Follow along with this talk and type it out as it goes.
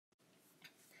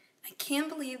I can't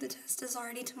believe the test is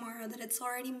already tomorrow, that it's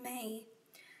already May.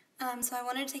 So I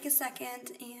wanted to take a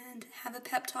second and have a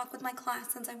pep talk with my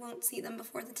class since I won't see them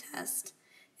before the test,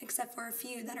 except for a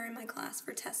few that are in my class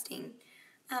for testing.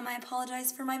 I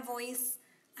apologize for my voice.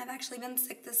 I've actually been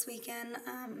sick this weekend.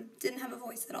 Didn't have a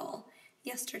voice at all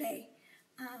yesterday.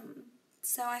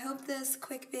 So I hope this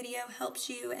quick video helps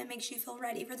you and makes you feel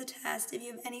ready for the test. If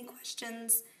you have any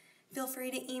questions, feel free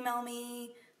to email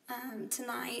me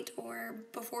tonight or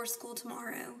before school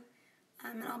tomorrow,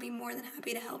 and I'll be more than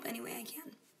happy to help any way I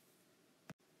can.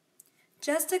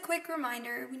 Just a quick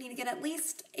reminder, we need to get at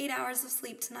least 8 hours of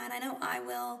sleep tonight. I know I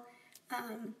will.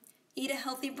 Eat a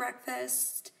healthy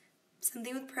breakfast,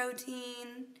 something with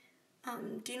protein.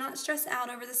 Do not stress out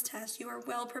over this test. You are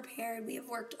well prepared. We have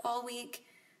worked all week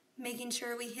making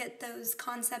sure we hit those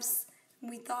concepts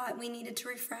we thought we needed to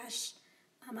refresh.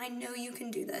 I know you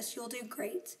can do this. You'll do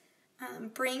great.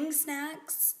 Bring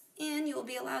snacks in. You'll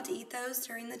be allowed to eat those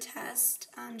during the test.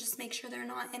 Just make sure they're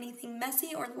not anything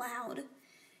messy or loud.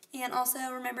 And also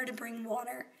remember to bring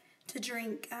water to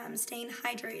drink. Staying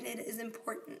hydrated is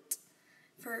important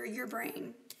for your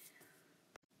brain.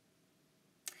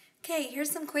 Okay, here's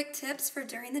some quick tips for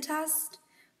during the test.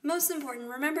 Most important,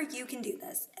 remember you can do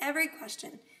this. Every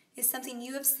question is something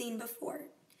you have seen before.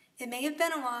 It may have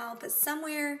been a while, but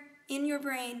somewhere in your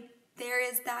brain there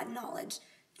is that knowledge.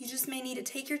 You just may need to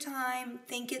take your time,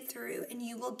 think it through, and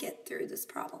you will get through this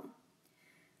problem.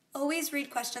 Always read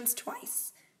questions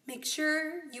twice. Make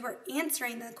sure you are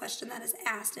answering the question that is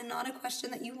asked and not a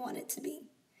question that you want it to be.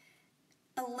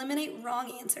 Eliminate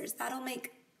wrong answers. That'll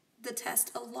make the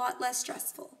test a lot less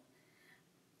stressful.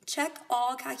 Check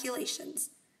all calculations,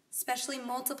 especially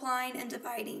multiplying and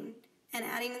dividing and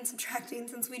adding and subtracting.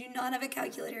 Since we do not have a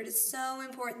calculator, it is so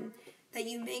important that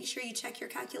you make sure you check your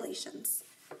calculations.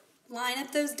 Line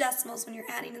up those decimals when you're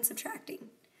adding and subtracting.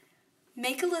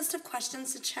 Make a list of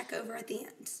questions to check over at the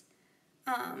end.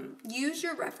 Use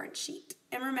your reference sheet.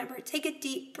 And remember, take a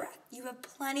deep breath. You have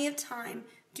plenty of time.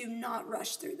 Do not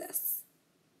rush through this.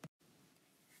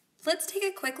 Let's take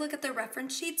a quick look at the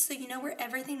reference sheet so you know where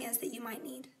everything is that you might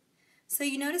need. So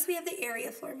you notice we have the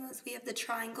area formulas. We have the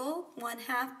triangle,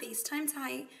 1/2 base times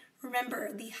height.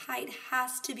 Remember, the height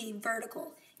has to be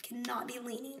vertical. It cannot be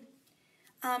leaning.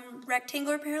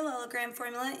 Rectangular parallelogram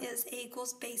formula is A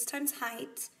equals base times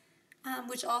height,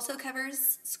 which also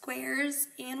covers squares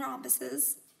and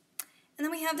rhombuses. And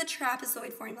then we have the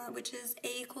trapezoid formula, which is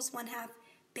A equals 1/2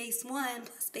 base 1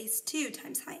 plus base 2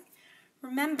 times height.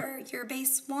 Remember, your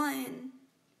base 1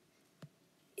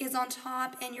 is on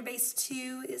top and your base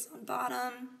 2 is on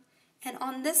bottom. And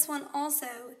on this one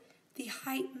also, the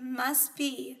height must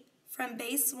be from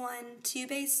base 1 to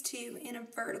base 2 in a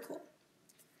vertical.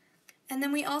 And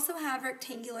then we also have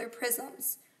rectangular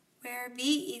prisms, where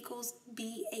V equals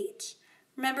BH.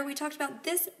 Remember, we talked about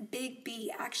this big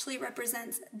B actually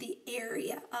represents the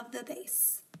area of the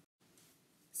base.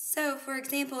 So, for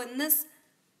example, in this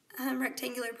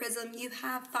rectangular prism, you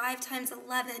have 5 times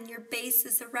 11. Your base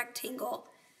is a rectangle,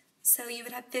 so you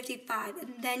would have 55,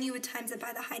 and then you would times it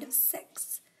by the height of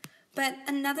 6. But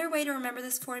another way to remember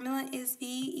this formula is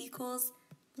V equals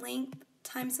length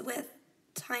times width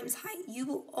times height. You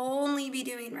will only be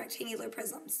doing rectangular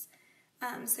prisms.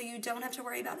 So you don't have to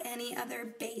worry about any other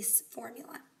base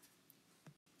formula.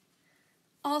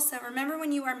 Also, remember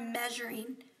when you are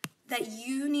measuring that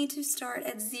you need to start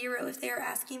at 0 if they are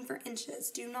asking for inches.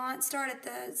 Do not start at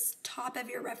the top of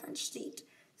your reference sheet.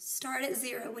 Start at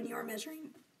 0 when you are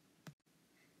measuring.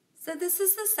 So this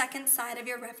is the second side of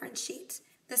your reference sheet.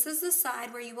 This is the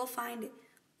side where you will find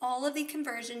all of the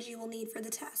conversions you will need for the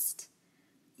test.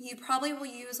 You probably will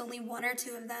use only 1 or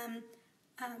 2 of them.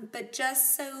 But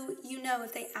just so you know,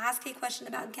 if they ask a question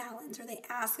about gallons or they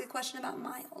ask a question about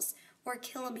miles or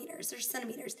kilometers or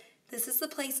centimeters, this is the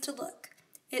place to look.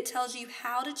 It tells you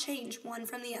how to change one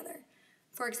from the other.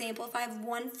 For example, if I have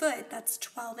 1 foot, that's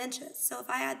 12 inches. So if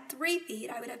I had 3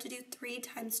 feet, I would have to do 3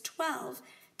 times 12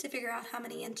 to figure out how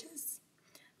many inches.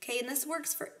 Okay, and this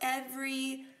works for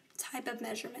every type of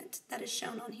measurement that is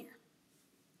shown on here.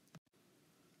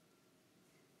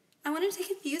 I want to take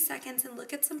a few seconds and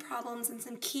look at some problems and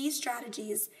some key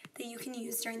strategies that you can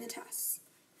use during the test.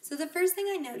 So the first thing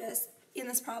I notice in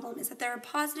this problem is that there are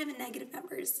positive and negative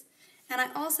numbers. And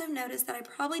I also notice that I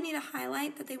probably need to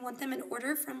highlight that they want them in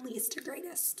order from least to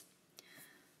greatest.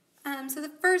 So the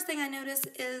first thing I notice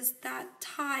is that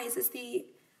ties is the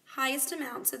highest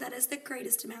amount, so that is the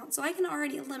greatest amount. So I can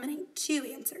already eliminate 2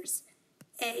 answers,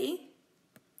 A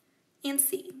and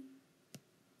C.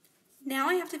 Now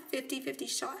I have a 50-50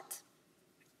 shot.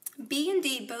 B and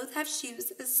D both have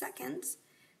shoes as seconds,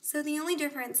 so the only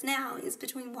difference now is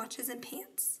between watches and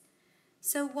pants.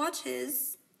 So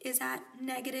watches is at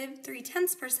negative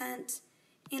 0.3%,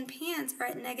 and pans are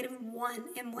at negative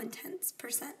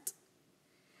 1.1%.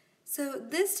 So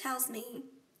this tells me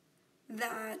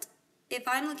that if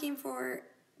I'm looking for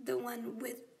the one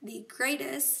with the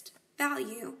greatest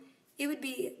value, it would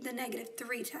be the negative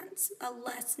 0.3, a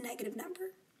less negative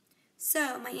number.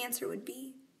 So my answer would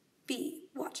be B,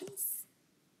 watches.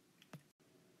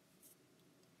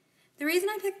 The reason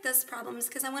I picked this problem is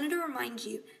because I wanted to remind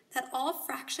you that all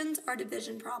fractions are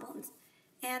division problems.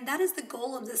 And that is the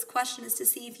goal of this question, is to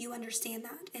see if you understand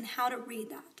that and how to read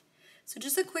that. So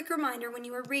just a quick reminder, when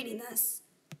you are reading this,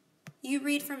 you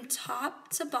read from top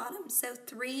to bottom. So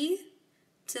 3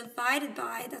 divided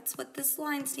by, that's what this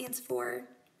line stands for,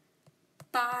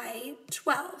 by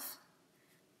 12.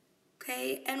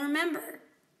 Okay, and remember,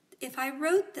 if I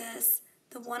wrote this,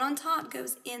 the 1 on top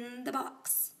goes in the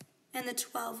box, and the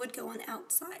 12 would go on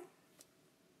outside.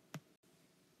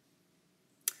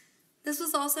 This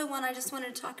was also one I just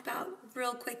wanted to talk about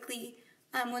real quickly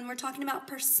when we're talking about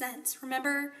percents.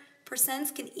 Remember,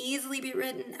 percents can easily be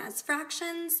written as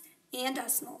fractions and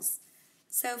decimals.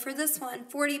 So for this one,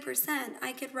 40%,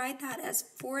 I could write that as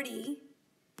 40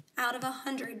 out of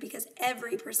 100 because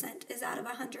every percent is out of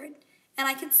 100. And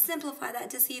I could simplify that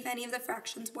to see if any of the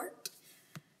fractions worked.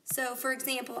 So for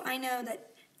example, I know that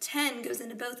 10 goes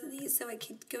into both of these, so I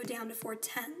could go down to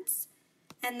 4/10.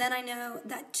 And then I know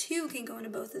that 2 can go into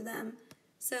both of them,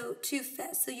 so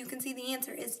 2/5. So you can see the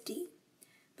answer is D.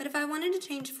 But if I wanted to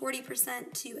change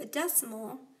 40% to a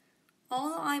decimal,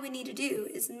 all I would need to do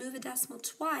is move a decimal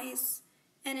twice,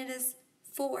 and it is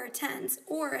 4/10.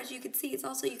 Or as you can see, it's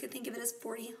also, you could think of it as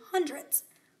 40/100,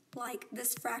 like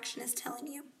this fraction is telling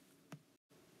you.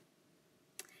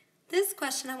 This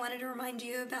question I wanted to remind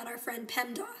you about our friend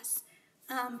PEMDAS.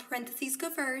 Parentheses go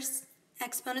first,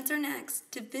 exponents are next,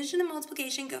 division and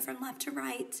multiplication go from left to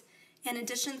right, and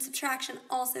addition and subtraction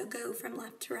also go from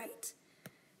left to right.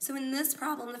 So in this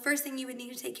problem, the first thing you would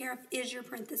need to take care of is your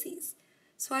parentheses.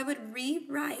 So I would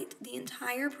rewrite the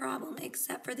entire problem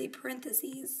except for the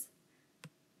parentheses.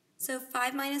 So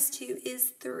 5 minus 2 is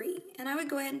 3, and I would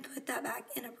go ahead and put that back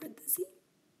in a parenthesis.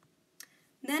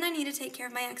 Then I need to take care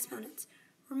of my exponents.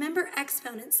 Remember,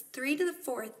 exponents, 3 to the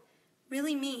 4th,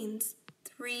 really means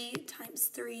 3 times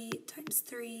 3 times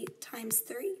 3 times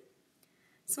 3.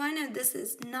 So I know this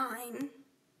is 9,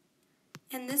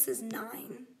 and this is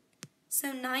 9.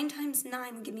 So 9 times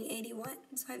 9 would give me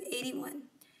 81. So I have 81.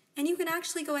 And you can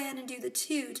actually go ahead and do the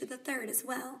 2 to the 3rd as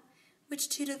well, which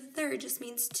 2 to the 3rd just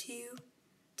means 2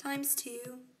 times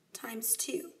 2 times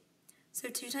 2. So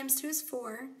 2 times 2 is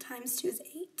 4, times 2 is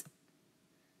 8.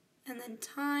 And then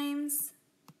times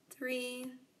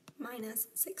 3 minus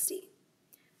 60.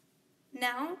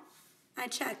 Now, I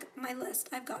check my list.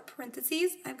 I've got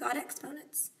parentheses, I've got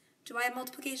exponents. Do I have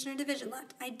multiplication or division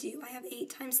left? I do. I have 8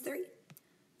 times 3.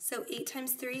 So 8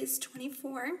 times 3 is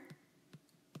 24.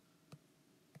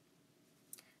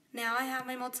 Now I have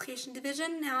my multiplication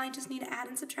division. Now I just need to add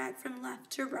and subtract from left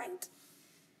to right.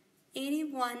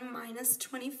 81 minus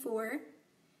 24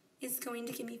 is going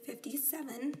to give me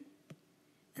 57.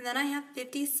 And then I have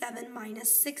 57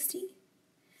 minus 60.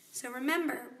 So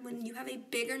remember, when you have a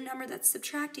bigger number that's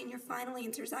subtracting, your final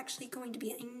answer is actually going to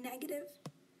be a negative.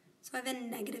 So I have a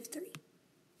negative 3.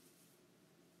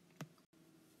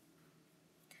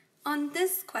 On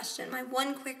this question, my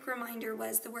one quick reminder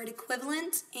was the word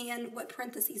equivalent and what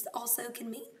parentheses also can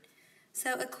mean.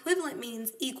 So equivalent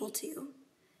means equal to,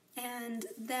 and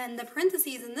then the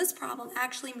parentheses in this problem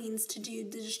actually means to do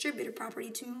the distributive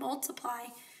property, to multiply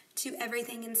to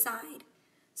everything inside.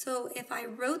 So if I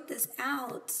wrote this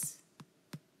out,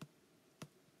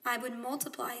 I would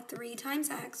multiply 3 times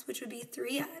x, which would be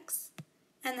 3x,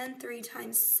 and then 3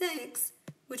 times 6,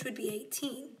 which would be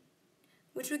 18,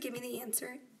 which would give me the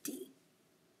answer D.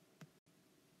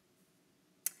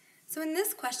 So in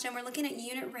this question, we're looking at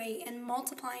unit rate and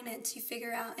multiplying it to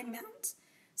figure out amount.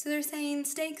 So they're saying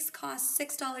steaks cost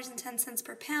 $6.10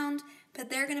 per pound, but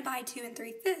they're going to buy 2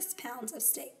 3/5 pounds of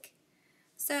steak.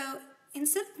 So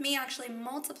instead of me actually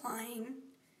multiplying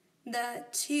the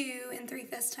 2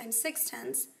 3/5 times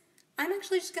 6/10, I'm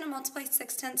actually just going to multiply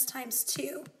 6/10 times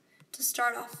 2 to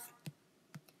start off,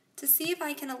 to see if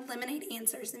I can eliminate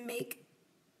answers and make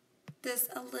this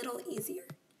a little easier.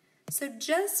 So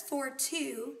just for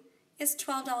 2 is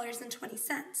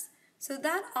 $12.20. So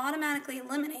that automatically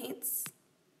eliminates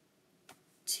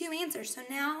 2 answers. So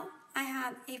now I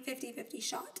have a 50-50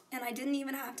 shot, and I didn't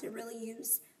even have to really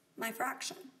use my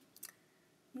fraction.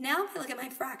 Now if I look at my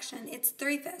fraction, it's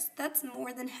 3/5. That's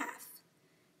more than half.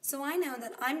 So I know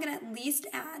that I'm going to at least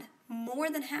add more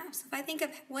than half. So if I think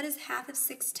of what is half of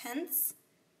 6/10,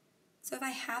 So if I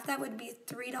half that would be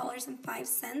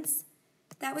 $3.05.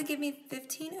 That would give me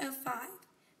 $15.05.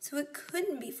 So it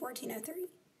couldn't be $14.03.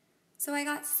 So I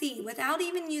got C. Without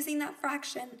even using that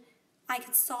fraction, I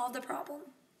could solve the problem.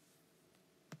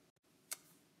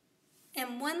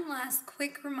 And one last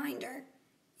quick reminder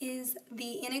is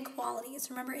the inequalities.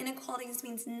 Remember, inequalities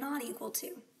means not equal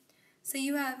to. So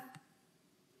you have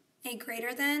a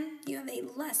greater than, you have a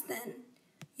less than.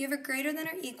 You have a greater than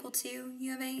or equal to,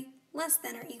 you have a less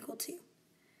than or equal to.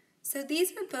 So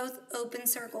these are both open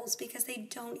circles because they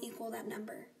don't equal that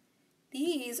number.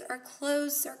 These are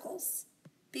closed circles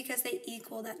because they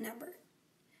equal that number.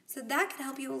 So that could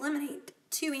help you eliminate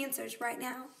two answers right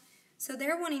now. So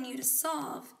they're wanting you to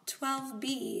solve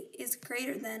 12b is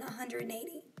greater than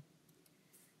 180.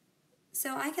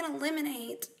 So I can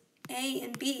eliminate A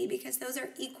and B because those are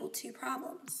equal to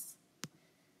problems.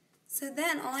 So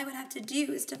then all I would have to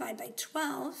do is divide by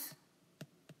 12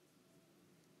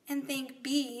 and think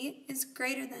B is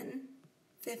greater than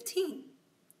 15.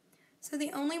 So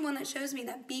the only one that shows me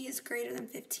that B is greater than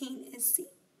 15 is C.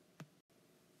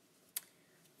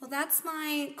 Well, that's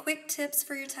my quick tips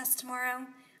for your test tomorrow.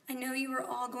 I know you are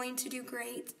all going to do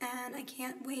great, and I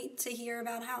can't wait to hear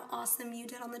about how awesome you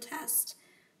did on the test.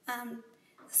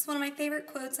 This is one of my favorite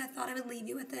quotes. I thought I would leave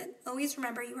you with it. Always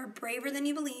remember, you are braver than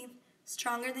you believe,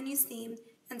 stronger than you seem,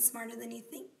 and smarter than you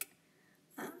think.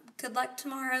 Good luck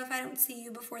tomorrow if I don't see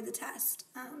you before the test.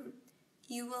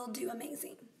 You will do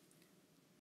amazing.